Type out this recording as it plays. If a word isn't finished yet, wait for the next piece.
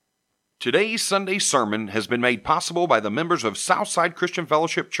Today's Sunday sermon has been made possible by the members of Southside Christian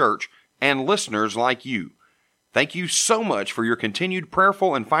Fellowship Church and listeners like you. Thank you so much for your continued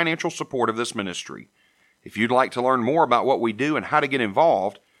prayerful and financial support of this ministry. If you'd like to learn more about what we do and how to get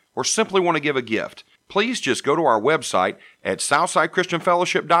involved, or simply want to give a gift, please just go to our website at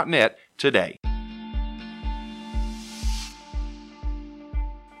southsidechristianfellowship.net today.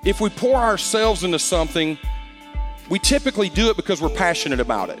 If we pour ourselves into something, we typically do it because we're passionate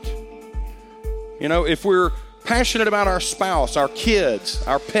about it. You know, if we're passionate about our spouse, our kids,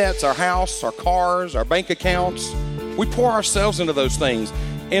 our pets, our house, our cars, our bank accounts, we pour ourselves into those things.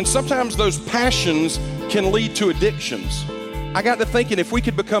 And sometimes those passions can lead to addictions. I got to thinking, if we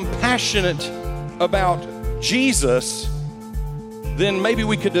could become passionate about Jesus, then maybe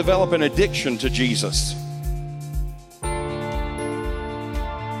we could develop an addiction to Jesus.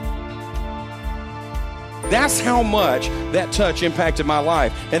 That's how much that touch impacted my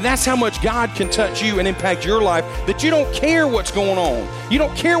life. And that's how much God can touch you and impact your life, that you don't care what's going on. You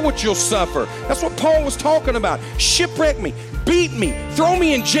don't care what you'll suffer. That's what Paul was talking about. Shipwreck me, beat me, throw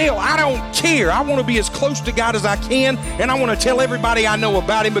me in jail. I don't care. I want to be as close to God as I can, and I want to tell everybody I know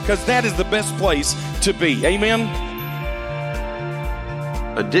about Him, because that is the best place to be. Amen?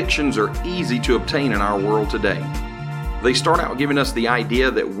 Addictions are easy to obtain in our world today. They start out giving us the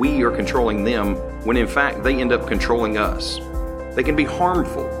idea that we are controlling them, when in fact they end up controlling us. They can be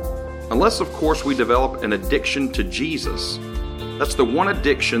harmful, unless of course we develop an addiction to Jesus. That's the one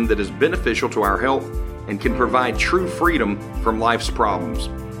addiction that is beneficial to our health and can provide true freedom from life's problems.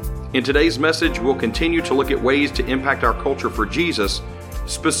 In today's message, we'll continue to look at ways to impact our culture for Jesus,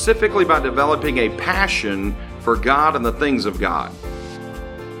 specifically by developing a passion for God and the things of God.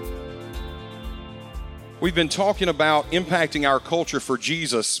 We've been talking about impacting our culture for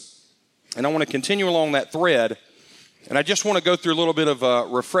Jesus, and I want to continue along that thread. And I just want to go through a little bit of a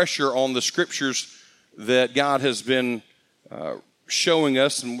refresher on the scriptures that God has been showing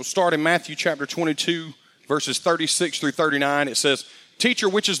us. And we'll start in Matthew chapter 22, verses 36 through 39. It says, "Teacher,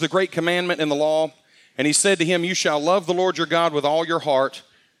 which is the great commandment in the law?" And he said to him, "You shall love the Lord your God with all your heart,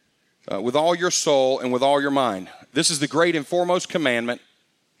 with all your soul, and with all your mind. This is the great and foremost commandment.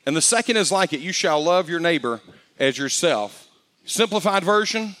 And the second is like it, you shall love your neighbor as yourself." Simplified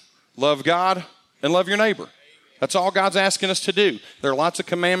version, love God and love your neighbor. That's all God's asking us to do. There are lots of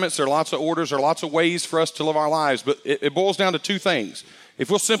commandments, there are lots of orders, there are lots of ways for us to live our lives, but it boils down to two things.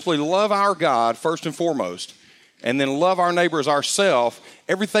 If we'll simply love our God first and foremost, and then love our neighbor as ourselves,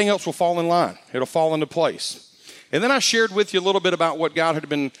 everything else will fall in line. It'll fall into place. And then I shared with you a little bit about what God had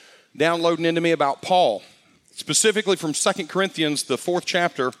been downloading into me about Paul, specifically from 2 Corinthians, the 4th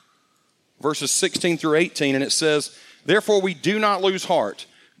chapter, verses 16 through 18, and it says, "Therefore we do not lose heart,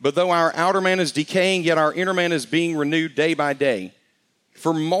 but though our outer man is decaying, yet our inner man is being renewed day by day.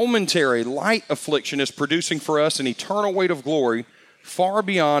 For momentary light affliction is producing for us an eternal weight of glory far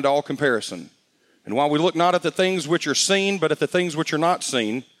beyond all comparison. And while we look not at the things which are seen, but at the things which are not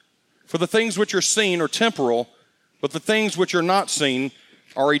seen, for the things which are seen are temporal, but the things which are not seen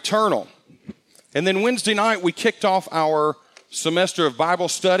are eternal." And then Wednesday night, we kicked off our semester of Bible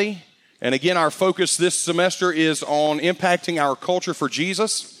study. And again, our focus this semester is on impacting our culture for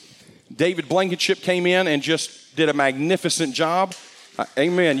Jesus. David Blankenship came in and just did a magnificent job.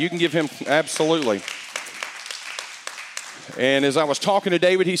 Amen. You can give him absolutely. And as I was talking to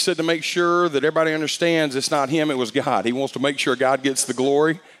David, he said to make sure that everybody understands it's not him, it was God. He wants to make sure God gets the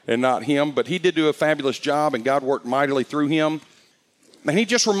glory and not him. But he did do a fabulous job, and God worked mightily through him. And he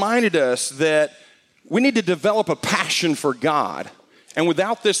just reminded us that we need to develop a passion for God. And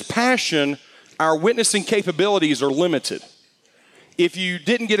without this passion, our witnessing capabilities are limited. If you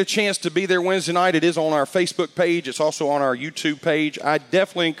didn't get a chance to be there Wednesday night, it is on our Facebook page. It's also on our YouTube page. I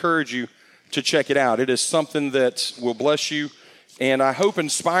definitely encourage you to check it out. It is something that will bless you and I hope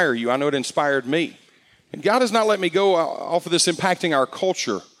inspire you. I know it inspired me. And God has not let me go off of this impacting our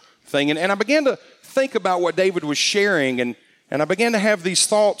culture thing. And I began to think about what David was sharing, and I began to have these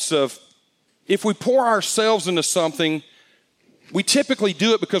thoughts of, if we pour ourselves into something, we typically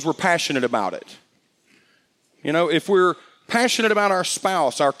do it because we're passionate about it. You know, if we're passionate about our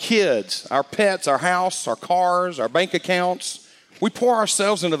spouse, our kids, our pets, our house, our cars, our bank accounts, we pour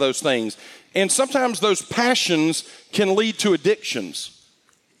ourselves into those things. And sometimes those passions can lead to addictions.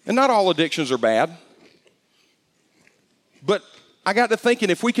 And not all addictions are bad. But I got to thinking,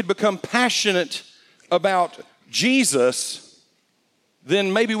 if we could become passionate about Jesus,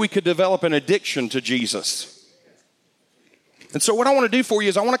 then maybe we could develop an addiction to Jesus. And so what I want to do for you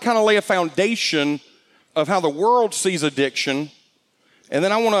is I want to kind of lay a foundation of how the world sees addiction, and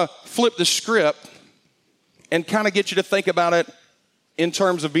then I want to flip the script and kind of get you to think about it in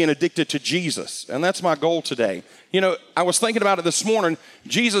terms of being addicted to Jesus. And that's my goal today. You know, I was thinking about it this morning.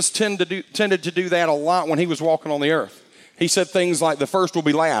 Jesus tended to do that a lot when he was walking on the earth. He said things like, the first will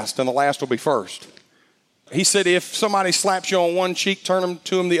be last and the last will be first. He said, if somebody slaps you on one cheek, turn them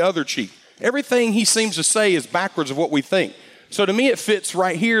to him the other cheek. Everything he seems to say is backwards of what we think. So to me, it fits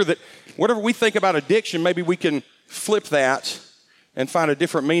right here that whatever we think about addiction, maybe we can flip that and find a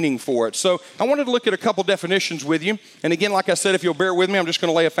different meaning for it. So I wanted to look at a couple definitions with you. And again, like I said, if you'll bear with me, I'm just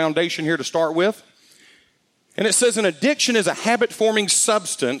going to lay a foundation here to start with. And it says an addiction is a habit-forming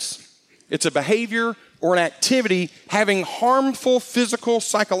substance. It's a behavior or an activity having harmful physical,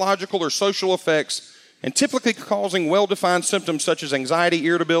 psychological, or social effects and typically causing well-defined symptoms such as anxiety,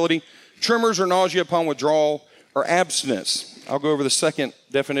 irritability, tremors or nausea upon withdrawal, or abstinence. I'll go over the second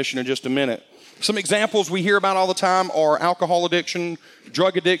definition in just a minute. Some examples we hear about all the time are alcohol addiction,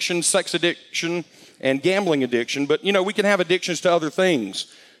 drug addiction, sex addiction, and gambling addiction. But, you know, we can have addictions to other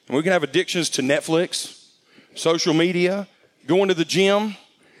things. And we can have addictions to Netflix, social media, going to the gym,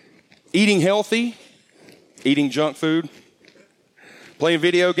 eating healthy, eating junk food, playing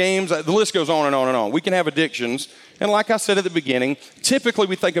video games. The list goes on and on and on. We can have addictions. And like I said at the beginning, typically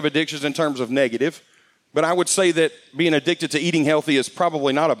we think of addictions in terms of negative. But I would say that being addicted to eating healthy is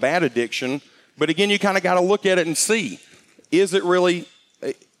probably not a bad addiction. But again, you kind of got to look at it and see, is it really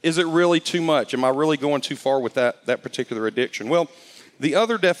too much? Am I really going too far with that particular addiction? Well, the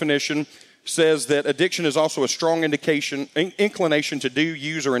other definition says that addiction is also a strong inclination to do,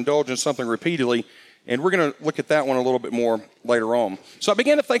 use, or indulge in something repeatedly. And we're going to look at that one a little bit more later on. So I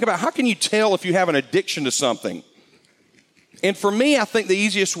began to think about how can you tell if you have an addiction to something? And for me, I think the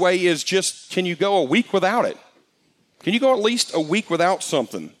easiest way is just, can you go a week without it? Can you go at least a week without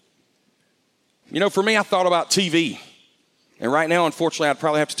something? You know, for me, I thought about TV. And right now, unfortunately, I'd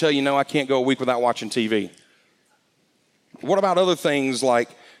probably have to tell you, no, I can't go a week without watching TV. What about other things like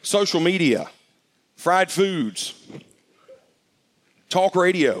social media, fried foods, talk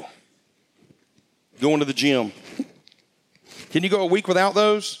radio, going to the gym? Can you go a week without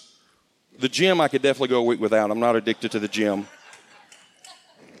those? The gym, I could definitely go a week without. I'm not addicted to the gym.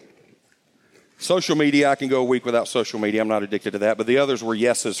 Social media, I can go a week without social media. I'm not addicted to that. But the others were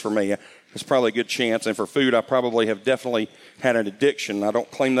yeses for me. It's probably a good chance. And for food, I probably have definitely had an addiction. I don't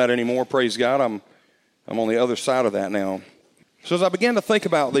claim that anymore. Praise God. I'm on the other side of that now. So as I began to think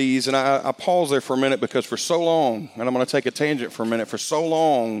about these, and I paused there for a minute because for so long, and I'm going to take a tangent for a minute, for so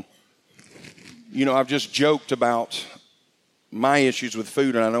long, you know, I've just joked about my issues with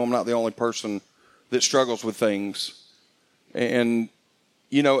food, and I know I'm not the only person that struggles with things. And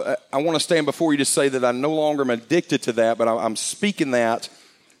you know, I want to stand before you to say that I no longer am addicted to that, but I'm speaking that.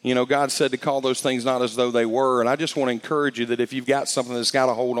 You know, God said to call those things not as though they were. And I just want to encourage you that if you've got something that's got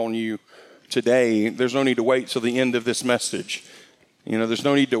a hold on you today, there's no need to wait till the end of this message. You know, there's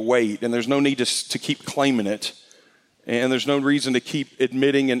no need to wait, and there's no need to keep claiming it. And there's no reason to keep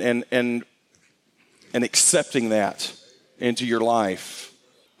admitting and accepting that into your life.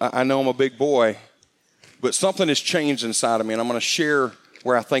 I know I'm a big boy, but something has changed inside of me, and I'm going to share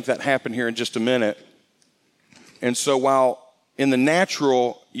where I think that happened here in just a minute. And so while in the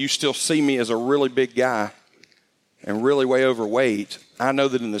natural, you still see me as a really big guy and really way overweight, I know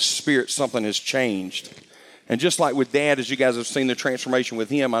that in the spirit, something has changed. And just like with Dad, as you guys have seen the transformation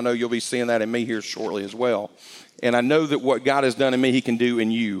with him, I know you'll be seeing that in me here shortly as well. And I know that what God has done in me, he can do in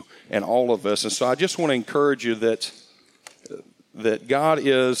you and all of us. And so I just want to encourage you that God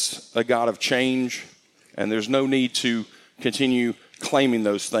is a God of change, and there's no need to continue claiming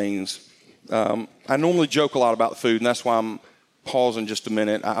those things. I normally joke a lot about food, and that's why I'm pausing just a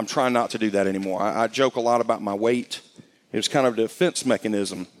minute. I'm trying not to do that anymore. I joke a lot about my weight. It was kind of a defense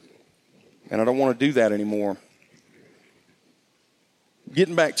mechanism, and I don't want to do that anymore.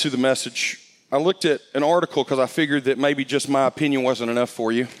 Getting back to the message, I looked at an article because I figured that maybe just my opinion wasn't enough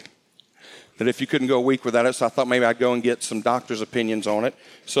for you, that if you couldn't go a week without it, so I thought maybe I'd go and get some doctors' opinions on it.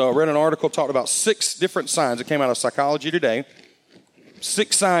 So I read an article talked about 6 different signs. It came out of Psychology Today.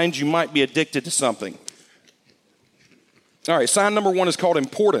 6 signs you might be addicted to something. All right, sign number 1 is called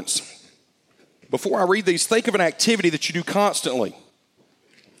importance. Before I read these, think of an activity that you do constantly.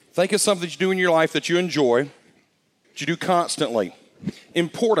 Think of something that you do in your life that you enjoy, that you do constantly.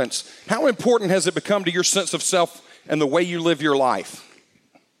 Importance. How important has it become to your sense of self and the way you live your life?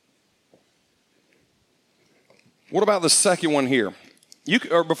 What about the second one here?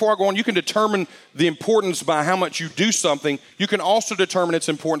 Before I go on, you can determine the importance by how much you do something. You can also determine its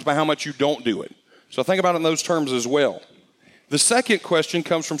importance by how much you don't do it. So think about it in those terms as well. The second question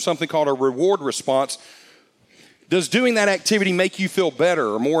comes from something called a reward response. Does doing that activity make you feel better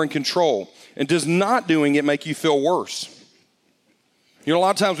or more in control? And does not doing it make you feel worse? You know, a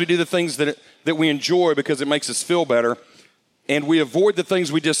lot of times we do the things that we enjoy because it makes us feel better, and we avoid the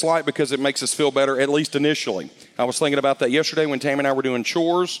things we dislike because it makes us feel better, at least initially. I was thinking about that yesterday when Tammy and I were doing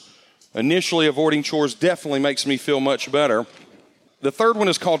chores. Initially, avoiding chores definitely makes me feel much better. The third one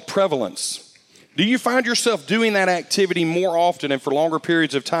is called prevalence. Do you find yourself doing that activity more often and for longer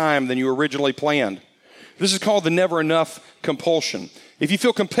periods of time than you originally planned? This is called the never enough compulsion. If you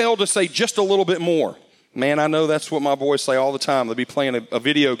feel compelled to say just a little bit more, man, I know that's what my boys say all the time. They'll be playing a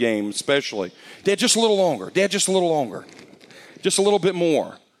video game especially. Dad, just a little longer. Dad, just a little longer. Just a little bit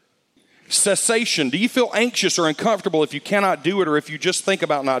more. Cessation. Do you feel anxious or uncomfortable if you cannot do it or if you just think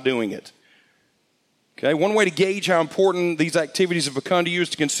about not doing it? Okay, one way to gauge how important these activities have become to you is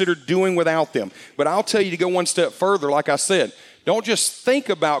to consider doing without them. But I'll tell you to go one step further, like I said. Don't just think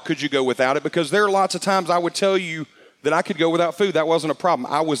about could you go without it, because there are lots of times I would tell you that I could go without food. That wasn't a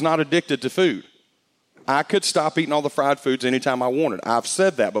problem. I was not addicted to food. I could stop eating all the fried foods anytime I wanted. I've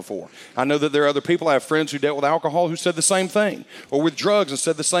said that before. I know that there are other people. I have friends who dealt with alcohol who said the same thing, or with drugs and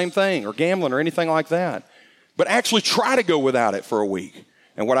said the same thing, or gambling or anything like that. But actually try to go without it for a week.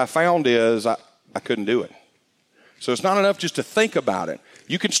 And what I found is I couldn't do it. So it's not enough just to think about it.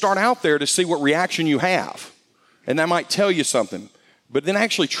 You can start out there to see what reaction you have, and that might tell you something. But then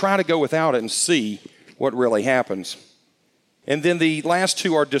actually try to go without it and see what really happens. And then the last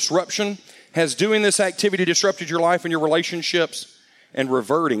two are disruption. Has doing this activity disrupted your life and your relationships? And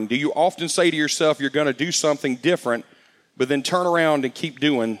reverting. Do you often say to yourself you're going to do something different, but then turn around and keep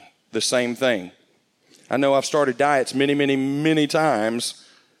doing the same thing? I know I've started diets many, many, many times,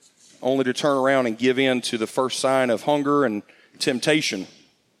 only to turn around and give in to the first sign of hunger and temptation.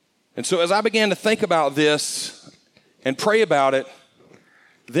 And so as I began to think about this and pray about it,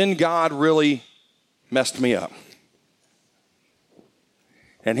 then God really messed me up.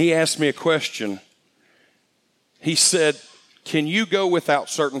 And he asked me a question. He said, can you go without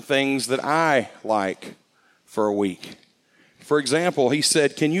certain things that I like for a week? For example, he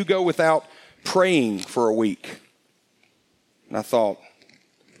said, can you go without praying for a week? And I thought,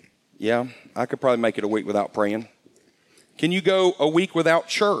 yeah, I could probably make it a week without praying. Can you go a week without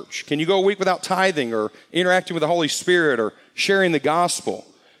church? Can you go a week without tithing or interacting with the Holy Spirit or sharing the gospel?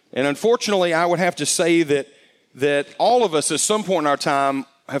 And unfortunately, I would have to say that all of us at some point in our time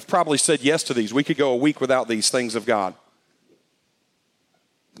have probably said yes to these. We could go a week without these things of God.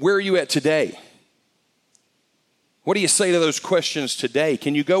 Where are you at today? What do you say to those questions today?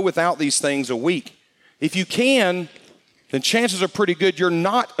 Can you go without these things a week? If you can, then chances are pretty good you're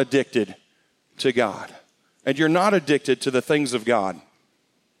not addicted to God, and you're not addicted to the things of God.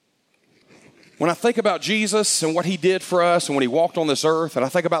 When I think about Jesus and what he did for us and when he walked on this earth, and I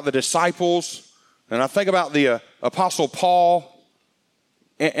think about the disciples, and I think about the Apostle Paul,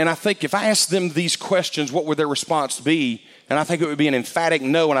 and I think if I asked them these questions, what would their response be? And I think it would be an emphatic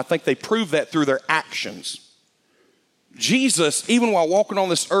no, and I think they proved that through their actions. Jesus, even while walking on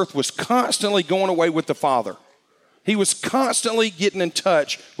this earth, was constantly going away with the Father. He was constantly getting in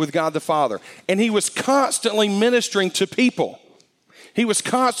touch with God the Father. And he was constantly ministering to people. He was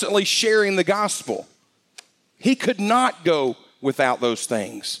constantly sharing the gospel. He could not go without those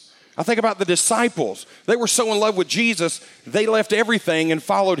things. I think about the disciples. They were so in love with Jesus, they left everything and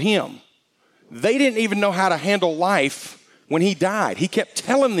followed him. They didn't even know how to handle life when he died. He kept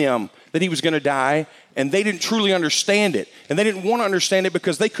telling them that he was going to die, and they didn't truly understand it. And they didn't want to understand it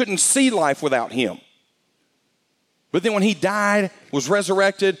because they couldn't see life without him. But then when he died, was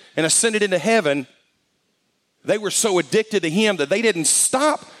resurrected, and ascended into heaven, they were so addicted to him that they didn't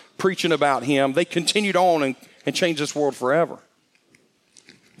stop preaching about him. They continued on and changed this world forever.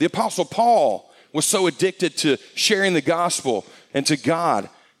 The Apostle Paul was so addicted to sharing the gospel and to God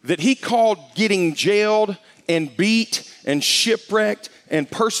that he called getting jailed and beat and shipwrecked and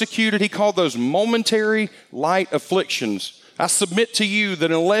persecuted, he called those momentary light afflictions. I submit to you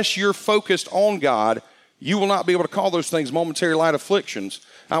that unless you're focused on God, you will not be able to call those things momentary light afflictions.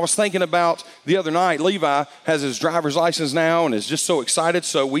 I was thinking about the other night, Levi has his driver's license now and is just so excited,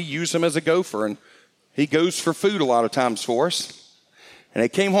 so we use him as a gopher, and he goes for food a lot of times for us. And I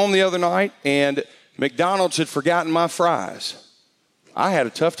came home the other night, and McDonald's had forgotten my fries. I had a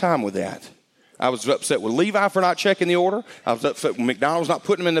tough time with that. I was upset with Levi for not checking the order. I was upset with McDonald's not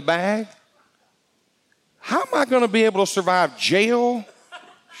putting them in the bag. How am I going to be able to survive jail,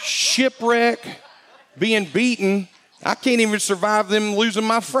 shipwreck, being beaten? I can't even survive them losing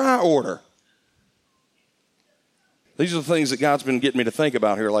my fry order. These are the things that God's been getting me to think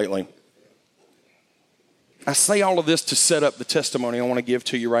about here lately. I say all of this to set up the testimony I want to give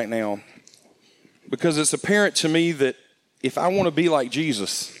to you right now, because it's apparent to me that if I want to be like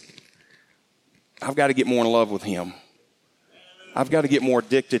Jesus, I've got to get more in love with him. I've got to get more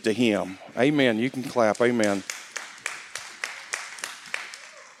addicted to him. Amen. You can clap. Amen.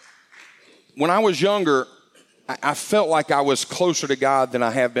 When I was younger, I felt like I was closer to God than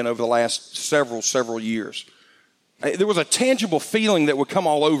I have been over the last several years. There was a tangible feeling that would come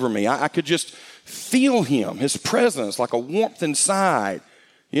all over me. I could just feel him, his presence, like a warmth inside.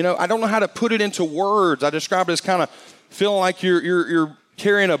 You know, I don't know how to put it into words. I describe it as kind of feeling like you're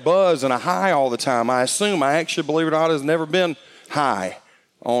carrying a buzz and a high all the time. I assume, I actually, believe it or not, has never been high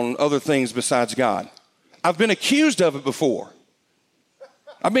on other things besides God. I've been accused of it before.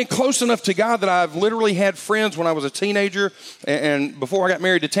 I've been close enough to God that I've literally had friends when I was a teenager and before I got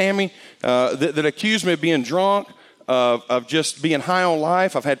married to Tammy that accused me of being drunk, of just being high on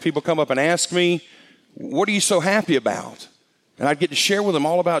life. I've had people come up and ask me, what are you so happy about? And I'd get to share with them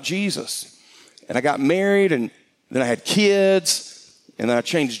all about Jesus. And I got married, and then I had kids, and then I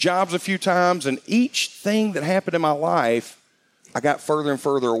changed jobs a few times, and each thing that happened in my life, I got further and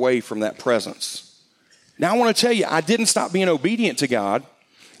further away from that presence. Now I want to tell you, I didn't stop being obedient to God,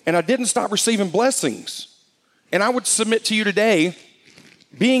 and I didn't stop receiving blessings. And I would submit to you today,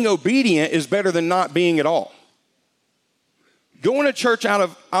 being obedient is better than not being at all. Going to church out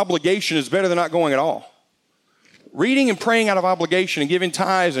of obligation is better than not going at all. Reading and praying out of obligation and giving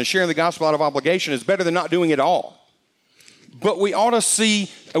tithes and sharing the gospel out of obligation is better than not doing it all. But we ought to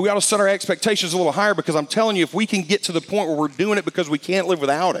set our expectations a little higher, because I'm telling you, if we can get to the point where we're doing it because we can't live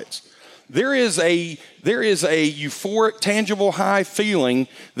without it, there is a euphoric, tangible, high feeling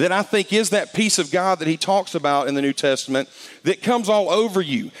that I think is that peace of God that he talks about in the New Testament that comes all over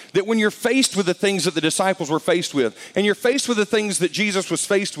you. That when you're faced with the things that the disciples were faced with, and you're faced with the things that Jesus was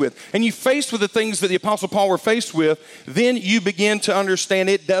faced with, and you're faced with the things that the Apostle Paul were faced with, then you begin to understand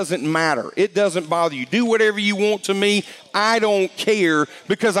it doesn't matter. It doesn't bother you. Do whatever you want to me. I don't care,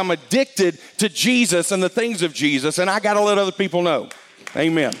 because I'm addicted to Jesus and the things of Jesus, and I got to let other people know.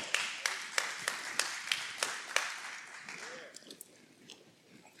 Amen.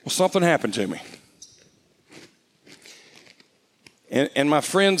 Well, something happened to me. And my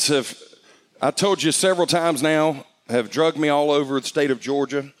friends have, I told you several times now, have drugged me all over the state of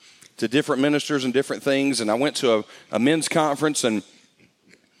Georgia to different ministers and different things. And I went to a men's conference, and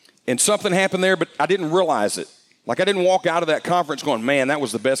something happened there, but I didn't realize it. Like, I didn't walk out of that conference going, man, that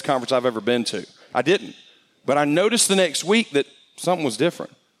was the best conference I've ever been to. I didn't. But I noticed the next week that something was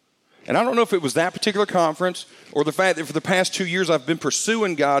different. And I don't know if it was that particular conference or the fact that for the past 2 years I've been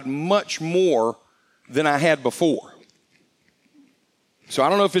pursuing God much more than I had before. So I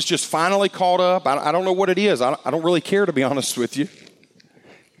don't know if it's just finally caught up. I don't know what it is. I don't really care, to be honest with you.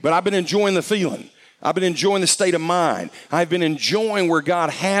 But I've been enjoying the feeling. I've been enjoying the state of mind. I've been enjoying where God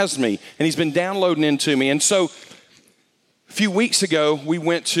has me, and he's been downloading into me. And so a few weeks ago, we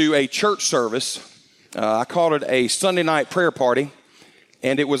went to a church service. I called it a Sunday night prayer party.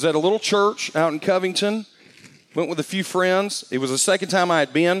 And it was at a little church out in Covington. Went with a few friends. It was the second time I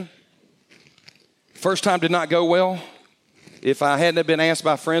had been. First time did not go well. If I hadn't been asked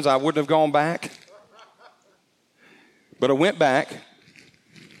by friends, I wouldn't have gone back. But I went back,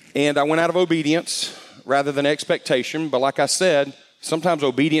 and I went out of obedience rather than expectation. But like I said, sometimes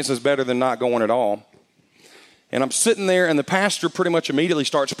obedience is better than not going at all. And I'm sitting there, and the pastor pretty much immediately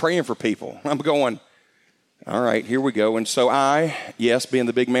starts praying for people. I'm going, all right, here we go. And so I, yes, being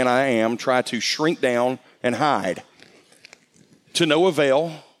the big man I am, try to shrink down and hide. To no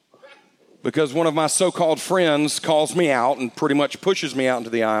avail, because one of my so-called friends calls me out and pretty much pushes me out into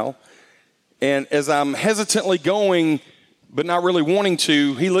the aisle. And as I'm hesitantly going, but not really wanting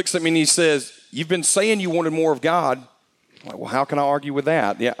to, he looks at me and he says, you've been saying you wanted more of God. I'm like, well, how can I argue with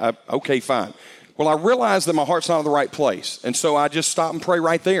that? Yeah, okay, fine. Well, I realized that my heart's not in the right place. And so I just stop and pray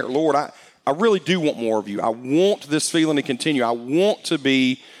right there. Lord, I really do want more of you. I want this feeling to continue. I want to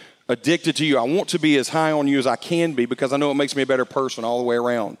be addicted to you. I want to be as high on you as I can be, because I know it makes me a better person all the way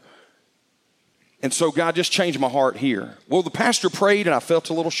around. And so God just changed my heart here. Well, the pastor prayed, and I felt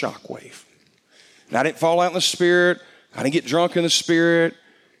a little shockwave. And I didn't fall out in the Spirit. I didn't get drunk in the Spirit.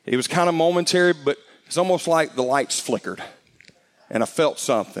 It was kind of momentary, but it's almost like the lights flickered. And I felt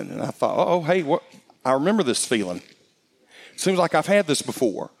something. And I thought, oh, hey, what? I remember this feeling. It seems like I've had this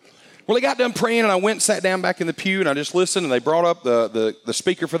before. Well, he got done praying, and I went and sat down back in the pew, and I just listened, and they brought up the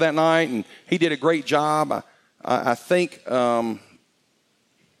speaker for that night, and he did a great job. I think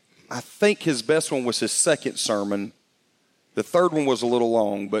his best one was his second sermon. The third one was a little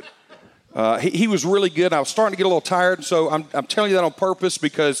long, but he was really good. I was starting to get a little tired, and so I'm telling you that on purpose,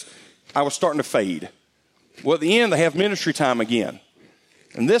 because I was starting to fade. Well, at the end, they have ministry time again.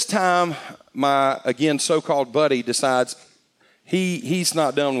 And this time, my, again, so-called buddy decides he's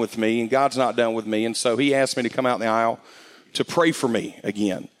not done with me, and God's not done with me. And so he asked me to come out in the aisle to pray for me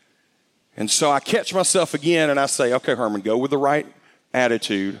again. And so I catch myself again and I say, okay, Herman, go with the right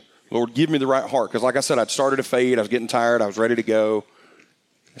attitude. Lord, give me the right heart. Because like I said, I'd started to fade. I was getting tired. I was ready to go.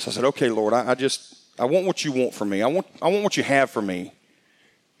 So I said, okay, Lord, I want what you want from me. I want what you have for me.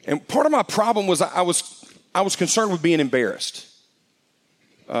 And part of my problem was I was concerned with being embarrassed.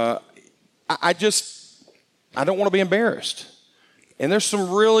 I don't want to be embarrassed. And there's some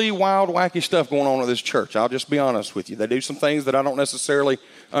really wild, wacky stuff going on at this church. I'll just be honest with you. They do some things that I don't necessarily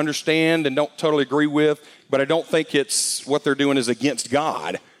understand and don't totally agree with, but I don't think it's what they're doing is against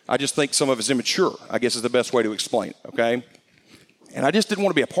God. I just think some of it's immature, I guess is the best way to explain it, okay? And I just didn't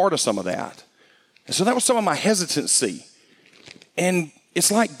want to be a part of some of that. And so that was some of my hesitancy. And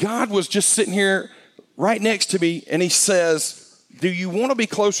it's like God was just sitting here right next to me, and he says, do you want to be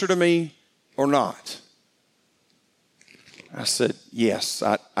closer to me or not? I said, yes,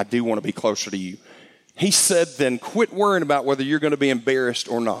 I do want to be closer to you. He said, then quit worrying about whether you're going to be embarrassed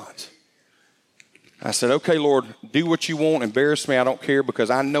or not. I said, okay, Lord, do what you want. Embarrass me, I don't care, because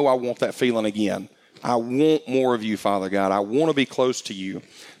I know I want that feeling again. I want more of you, Father God. I want to be close to you.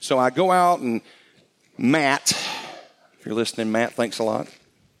 So I go out, and Matt, if you're listening, Matt, thanks a lot.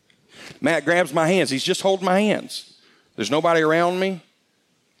 Matt grabs my hands. He's just holding my hands. There's nobody around me,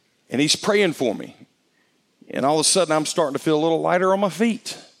 and he's praying for me. And all of a sudden, I'm starting to feel a little lighter on my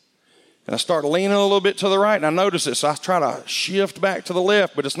feet. And I start leaning a little bit to the right, and I notice it. So I try to shift back to the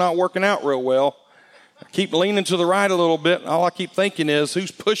left, but it's not working out real well. I keep leaning to the right a little bit, and all I keep thinking is,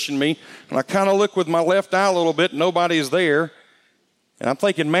 who's pushing me? And I kind of look with my left eye a little bit, and nobody is there. And I'm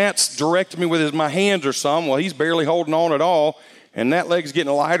thinking Matt's directing me with my hands or something. Well, he's barely holding on at all. And that leg's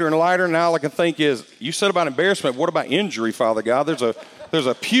getting lighter and lighter. And now all I can think is, you said about embarrassment. What about injury, Father God? There's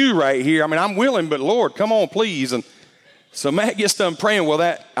a pew right here. I mean, I'm willing, but Lord, come on, please. And so Matt gets done praying. Well,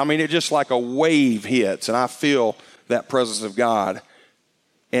 it just like a wave hits, and I feel that presence of God.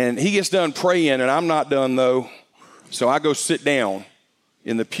 And he gets done praying, and I'm not done, though. So I go sit down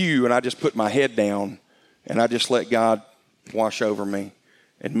in the pew, and I just put my head down, and I just let God wash over me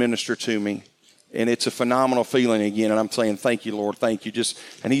and minister to me. And it's a phenomenal feeling again, and I'm saying, thank you, Lord, thank you.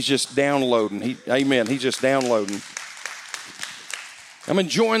 And he's just downloading. Amen. He's just downloading. I'm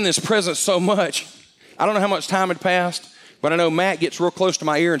enjoying this presence so much. I don't know how much time had passed, but I know Matt gets real close to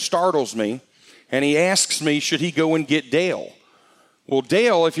my ear and startles me, and he asks me, should he go and get Dale? Well,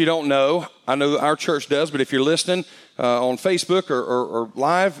 Dale, if you don't know, I know our church does, but if you're listening on Facebook or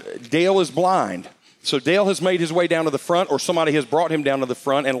live, Dale is blind. So Dale has made his way down to the front, or somebody has brought him down to the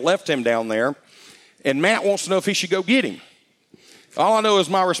front and left him down there. And Matt wants to know if he should go get him. All I know is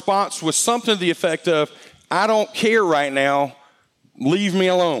my response was something to the effect of, I don't care right now, leave me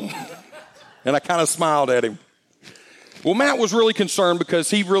alone. And I kind of smiled at him. Well, Matt was really concerned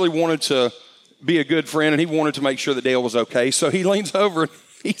because he really wanted to be a good friend, and he wanted to make sure that Dale was okay. So he leans over and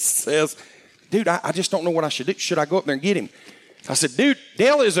he says, dude, I just don't know what I should do. Should I go up there and get him? I said, dude,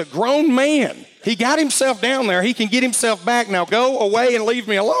 Dale is a grown man. He got himself down there. He can get himself back. Now go away and leave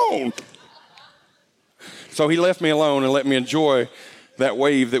me alone. So he left me alone and let me enjoy that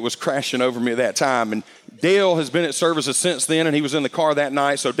wave that was crashing over me at that time. And Dale has been at services since then, and he was in the car that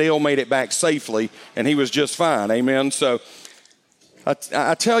night, so Dale made it back safely, and he was just fine. Amen. So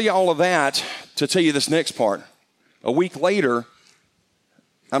I tell you all of that to tell you this next part. A week later,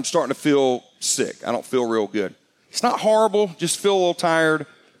 I'm starting to feel sick. I don't feel real good. It's not horrible, just feel a little tired.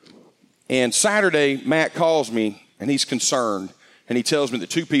 And Saturday, Matt calls me, and he's concerned. And he tells me that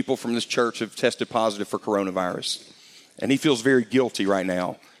 2 people from this church have tested positive for coronavirus. And he feels very guilty right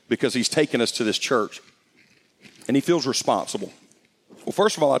now because he's taken us to this church. And he feels responsible. Well,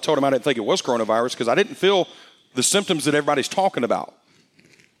 first of all, I told him I didn't think it was coronavirus because I didn't feel the symptoms that everybody's talking about.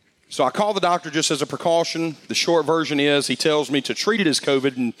 So I called the doctor just as a precaution. The short version is he tells me to treat it as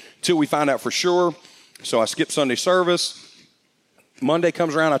COVID until we find out for sure. So I skip Sunday service. Monday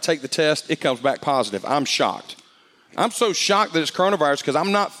comes around, I take the test. It comes back positive. I'm shocked. I'm so shocked that it's coronavirus because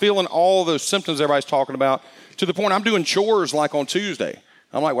I'm not feeling all those symptoms everybody's talking about to the point I'm doing chores like on Tuesday.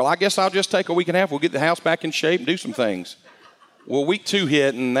 I'm like, well, I guess I'll just take a week and a half. We'll get the house back in shape and do some things. Well, week 2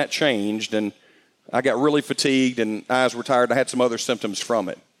 hit, and that changed, and I got really fatigued, and eyes were tired. I had some other symptoms from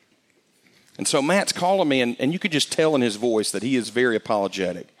it. And so Matt's calling me, and you could just tell in his voice that he is very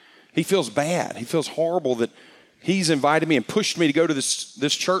apologetic. He feels bad. He feels horrible that he's invited me and pushed me to go to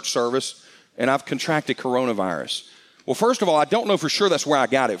this church service, and I've contracted coronavirus. Well, first of all, I don't know for sure that's where I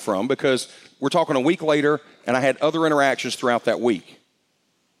got it from because we're talking a week later, and I had other interactions throughout that week.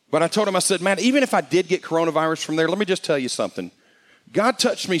 But I told him, I said, man, even if I did get coronavirus from there, let me just tell you something. God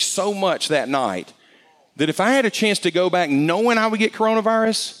touched me so much that night that if I had a chance to go back knowing I would get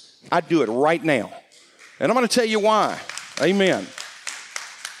coronavirus, I'd do it right now. And I'm going to tell you why. Amen.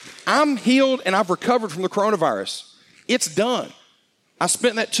 I'm healed and I've recovered from the coronavirus. It's done. I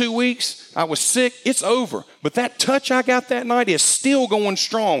spent that 2 weeks. I was sick. It's over. But that touch I got that night is still going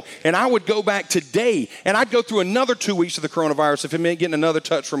strong. And I would go back today and I'd go through another 2 weeks of the coronavirus if it meant getting another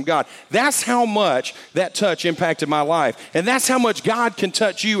touch from God. That's how much that touch impacted my life. And that's how much God can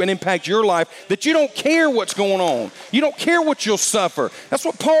touch you and impact your life, that you don't care what's going on. You don't care what you'll suffer. That's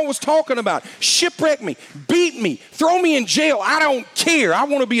what Paul was talking about. Shipwreck me, beat me, throw me in jail. I don't care. I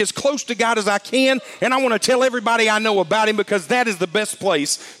want to be as close to God as I can. And I want to tell everybody I know about him, because that is the best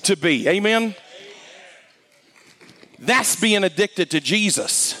place to be. Amen? That's being addicted to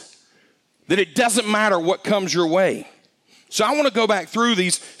Jesus, that it doesn't matter what comes your way. So I want to go back through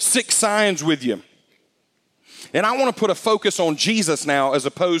these 6 signs with you. And I want to put a focus on Jesus now as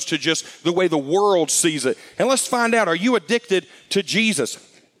opposed to just the way the world sees it. And let's find out, are you addicted to Jesus?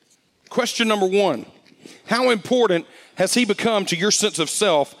 Question number 1, how important has he become to your sense of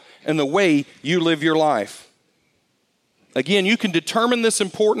self and the way you live your life? Again, you can determine this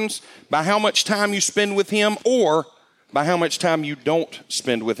importance by how much time you spend with him or by how much time you don't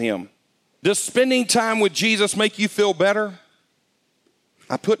spend with him. Does spending time with Jesus make you feel better?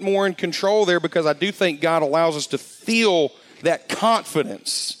 I put more in control there because I do think God allows us to feel that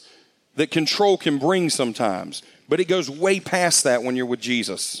confidence that control can bring sometimes. But it goes way past that when you're with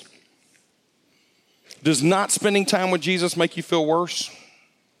Jesus. Does not spending time with Jesus make you feel worse?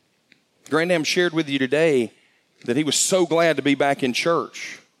 Grandam shared with you today that he was so glad to be back in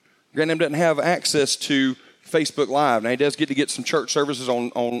church. Grandam doesn't have access to Facebook Live. Now, he does get to get some church services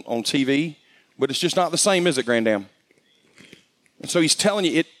on TV, but it's just not the same, is it, Grandam? And so he's telling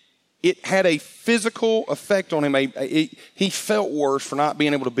you it had a physical effect on him. He felt worse for not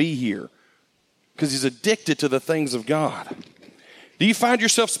being able to be here because he's addicted to the things of God. Do you find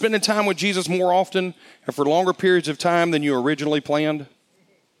yourself spending time with Jesus more often and for longer periods of time than you originally planned?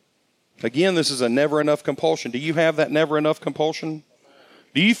 Again, this is a never enough compulsion. Do you have that never enough compulsion?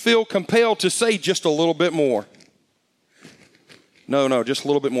 Do you feel compelled to say just a little bit more? No, just a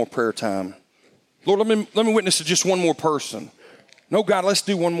little bit more prayer time. Lord, let me witness to just one more person. No, God, let's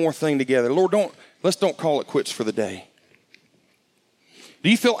do one more thing together. Lord, let's don't call it quits for the day.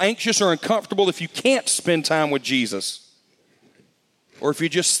 Do you feel anxious or uncomfortable if you can't spend time with Jesus? Or if you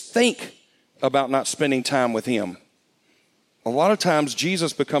just think about not spending time with him? A lot of times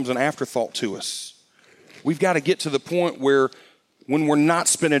Jesus becomes an afterthought to us. We've got to get to the point where when we're not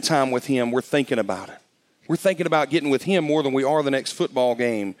spending time with him, we're thinking about it. We're thinking about getting with him more than we are the next football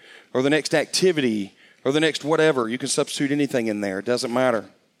game or the next activity or the next whatever. You can substitute anything in there. It doesn't matter.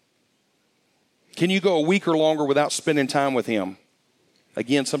 Can you go a week or longer without spending time with him?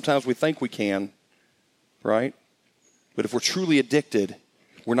 Again, sometimes we think we can, right? But if we're truly addicted,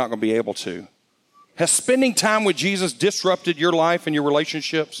 we're not going to be able to. Has spending time with Jesus disrupted your life and your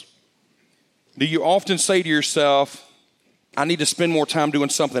relationships? Do you often say to yourself, I need to spend more time doing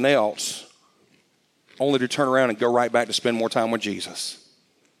something else, only to turn around and go right back to spend more time with Jesus?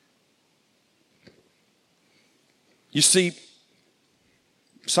 You see,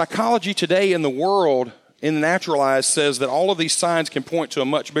 psychology today in the world, in the natural eyes, says that all of these signs can point to a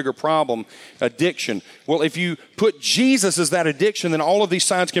much bigger problem, addiction. Well, if you put Jesus as that addiction, then all of these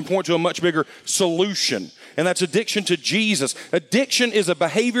signs can point to a much bigger solution, and that's addiction to Jesus. Addiction is a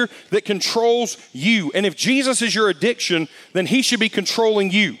behavior that controls you, and if Jesus is your addiction, then he should be controlling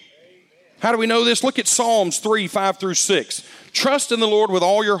you. How do we know this? Look at Psalms 3, 5 through 6. Trust in the Lord with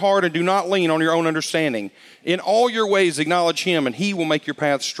all your heart and do not lean on your own understanding. In all your ways acknowledge him, and he will make your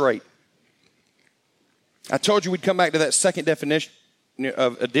path straight. I told you we'd come back to that second definition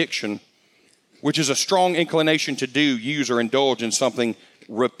of addiction, which is a strong inclination to do, use, or indulge in something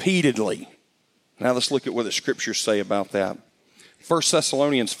repeatedly. Now let's look at what the scriptures say about that. 1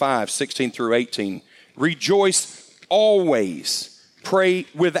 Thessalonians 5, 16 through 18. Rejoice always, pray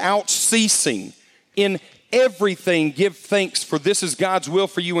without ceasing, in everything give thanks, for this is God's will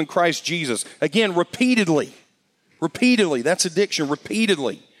for you in Christ Jesus. Again, repeatedly. Repeatedly, that's addiction,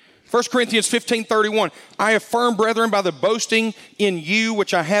 repeatedly. 1 Corinthians 15:31, I affirm, brethren, by the boasting in you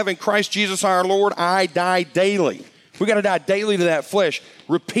which I have in Christ Jesus our Lord, I die daily. We got to die daily to that flesh,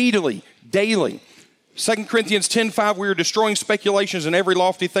 repeatedly, daily. 2 Corinthians 10:5, we are destroying speculations and every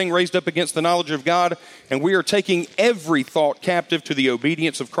lofty thing raised up against the knowledge of God, and we are taking every thought captive to the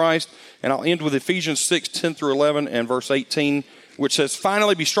obedience of Christ. And I'll end with Ephesians 6:10 through 11 and verse 18, which says,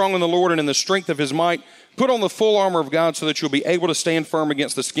 finally be strong in the Lord and in the strength of his might. Put on the full armor of God so that you'll be able to stand firm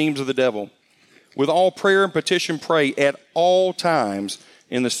against the schemes of the devil. With all prayer and petition, pray at all times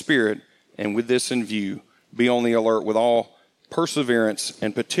in the Spirit, and with this in view, be on the alert with all perseverance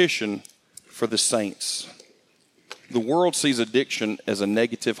and petition for the saints. The world sees addiction as a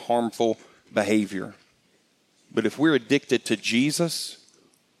negative, harmful behavior. But if we're addicted to Jesus,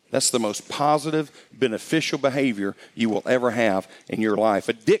 that's the most positive, beneficial behavior you will ever have in your life.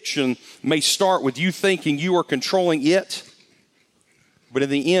 Addiction may start with you thinking you are controlling it, but in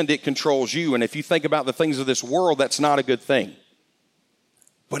the end, it controls you. And if you think about the things of this world, that's not a good thing.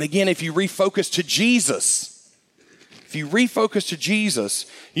 But again, if you refocus to Jesus,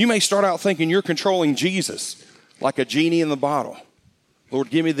 you may start out thinking you're controlling Jesus like a genie in the bottle. Lord,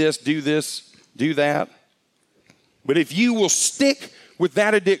 give me this, do that. But if you will stick with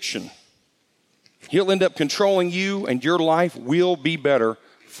that addiction, he'll end up controlling you and your life will be better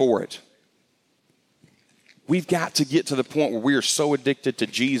for it. We've got to get to the point where we are so addicted to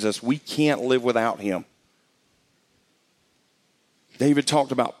Jesus, we can't live without him. David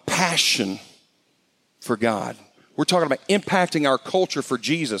talked about passion for God. We're talking about impacting our culture for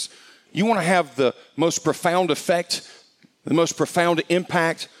Jesus. You want to have the most profound effect, the most profound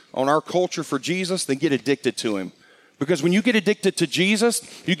impact on our culture for Jesus, then get addicted to him. Because when you get addicted to Jesus,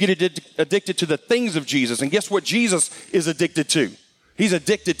 you get addicted to the things of Jesus. And guess what Jesus is addicted to? He's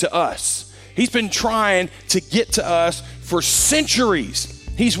addicted to us. He's been trying to get to us for centuries.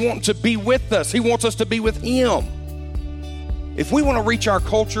 He's wanting to be with us. He wants us to be with him. If we want to reach our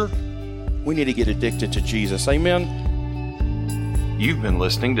culture, we need to get addicted to Jesus. Amen? You've been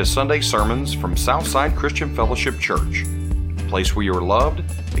listening to Sunday sermons from Southside Christian Fellowship Church, a place where you are loved,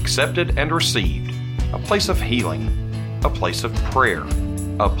 accepted, and received, a place of healing, a place of prayer,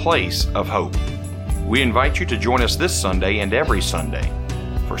 a place of hope. We invite you to join us this Sunday and every Sunday.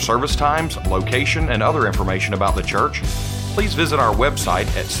 For service times, location, and other information about the church, please visit our website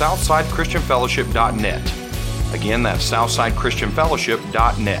at southsidechristianfellowship.net. Again, that's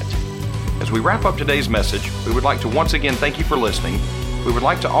southsidechristianfellowship.net. As we wrap up today's message, we would like to once again thank you for listening. We would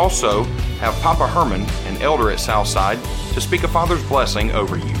like to also have Papa Herman, an elder at Southside, to speak a Father's blessing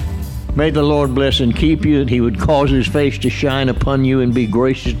over you. May the Lord bless and keep you, that he would cause his face to shine upon you and be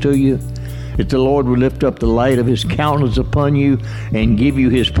gracious to you, that the Lord would lift up the light of his countenance upon you and give you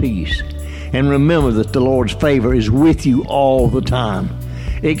his peace. And remember that the Lord's favor is with you all the time.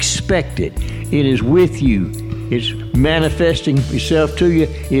 Expect it. It is with you. It's manifesting itself to you.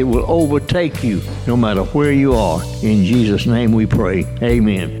 It will overtake you no matter where you are. In Jesus' name we pray.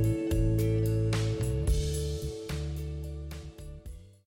 Amen.